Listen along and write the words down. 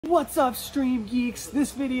What's up, StreamGeeks?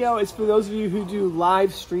 This video is for those of you who do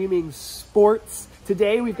live streaming sports.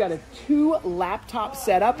 Today we've got a 2-laptop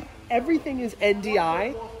setup. Everything is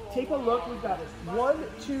NDI. Take a look, we've got 1,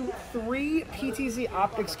 2, 3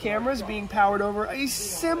 PTZOptics cameras being powered over a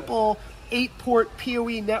simple 8-port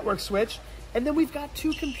PoE network switch. And then we've got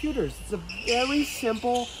 2 computers. It's a very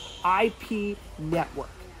simple IP network.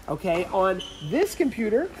 Okay, on this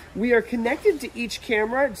computer, we are connected to each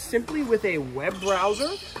camera simply with a web browser.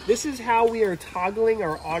 This is how we are toggling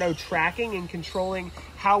our auto tracking and controlling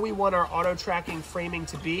how we want our auto tracking framing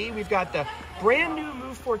to be. We've got the brand new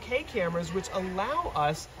Move 4K cameras, which allow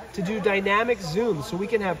us to do dynamic zoom. So we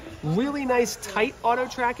can have really nice tight auto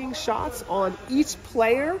tracking shots on each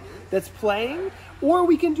player that's playing, or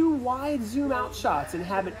we can do wide zoom out shots and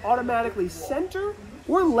have it automatically center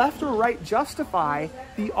or left or right justify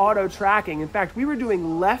the auto tracking. In fact, we were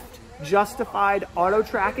doing left justified auto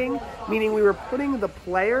tracking, meaning we were putting the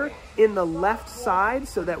player in the left side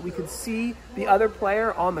so that we could see the other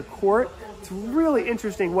player on the court. It's really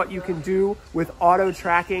interesting what you can do with auto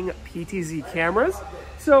tracking PTZ cameras.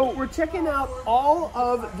 So we're checking out all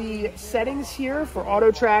of the settings here for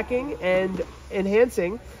auto tracking and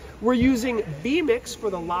enhancing. We're using vMix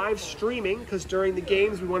for the live streaming because during the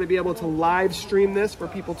games we want to be able to live stream this for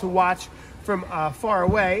people to watch from far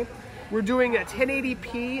away. We're doing a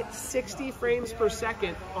 1080p 60 frames per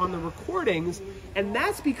second on the recordings, and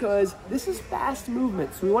that's because this is fast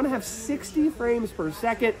movement. So we want to have 60 frames per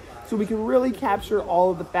second so we can really capture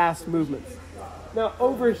all of the fast movements. Now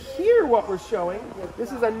over here, what we're showing,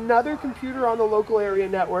 this is another computer on the local area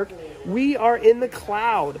network. We are in the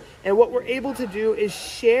cloud, and what we're able to do is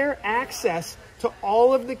share access to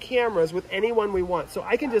all of the cameras with anyone we want. So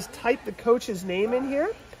I can just type the coach's name in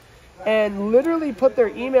here and literally put their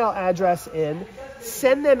email address in,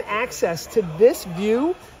 send them access to this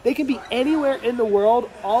view. They can be anywhere in the world.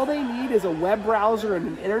 All they need is a web browser and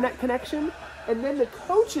an internet connection, and then the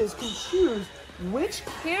coaches can choose which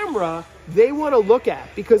camera they want to look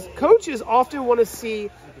at, because coaches often want to see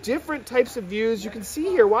different types of views. You can see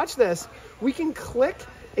here, watch this. We can click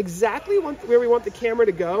exactly where we want the camera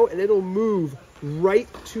to go, and it'll move right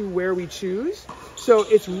to where we choose. So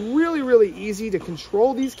it's really, really easy to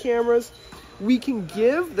control these cameras. We can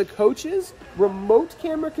give the coaches remote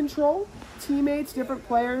camera control, teammates, different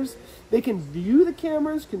players. They can view the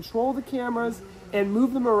cameras, control the cameras, and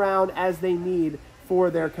move them around as they need for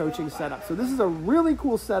their coaching setup. So this is a really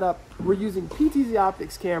cool setup. We're using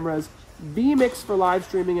PTZOptics cameras, vMix for live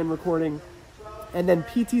streaming and recording, and then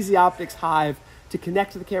PTZOptics Hive to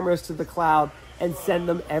connect the cameras to the cloud and send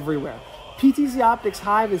them everywhere. PTZOptics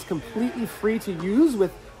Hive is completely free to use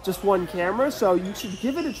with just one camera, so you should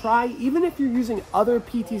give it a try. Even if you're using other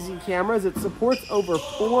PTZ cameras, it supports over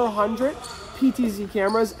 400 PTZ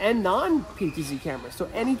cameras and non-PTZ cameras. So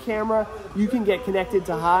any camera you can get connected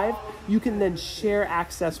to Hive, you can then share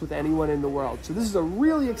access with anyone in the world. So this is a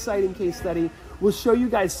really exciting case study. We'll show you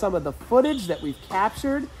guys some of the footage that we've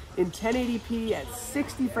captured in 1080p at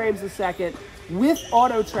 60 frames a second with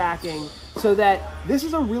auto tracking, so that this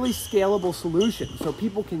is a really scalable solution. So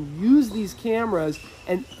people can use these cameras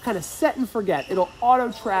and kind of set and forget. It'll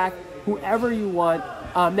auto track whoever you want.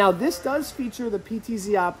 Now this does feature the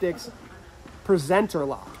PTZOptics presenter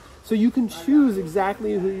lock. So you can choose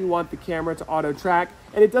exactly who you want the camera to auto track,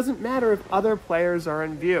 and it doesn't matter if other players are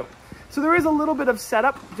in view. So there is a little bit of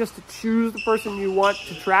setup just to choose the person you want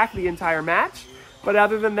to track the entire match. But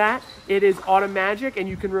other than that, it is automagic, and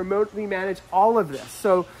you can remotely manage all of this.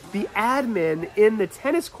 So the admin in the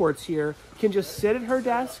tennis courts here can just sit at her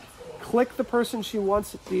desk, click the person she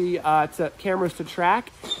wants the cameras to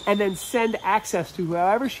track, and then send access to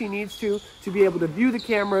whoever she needs to be able to view the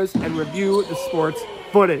cameras and review the sports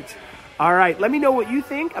footage. All right, let me know what you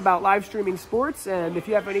think about live streaming sports, and if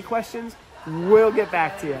you have any questions, we'll get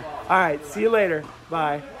back to you. All right, see you later.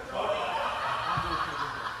 Bye.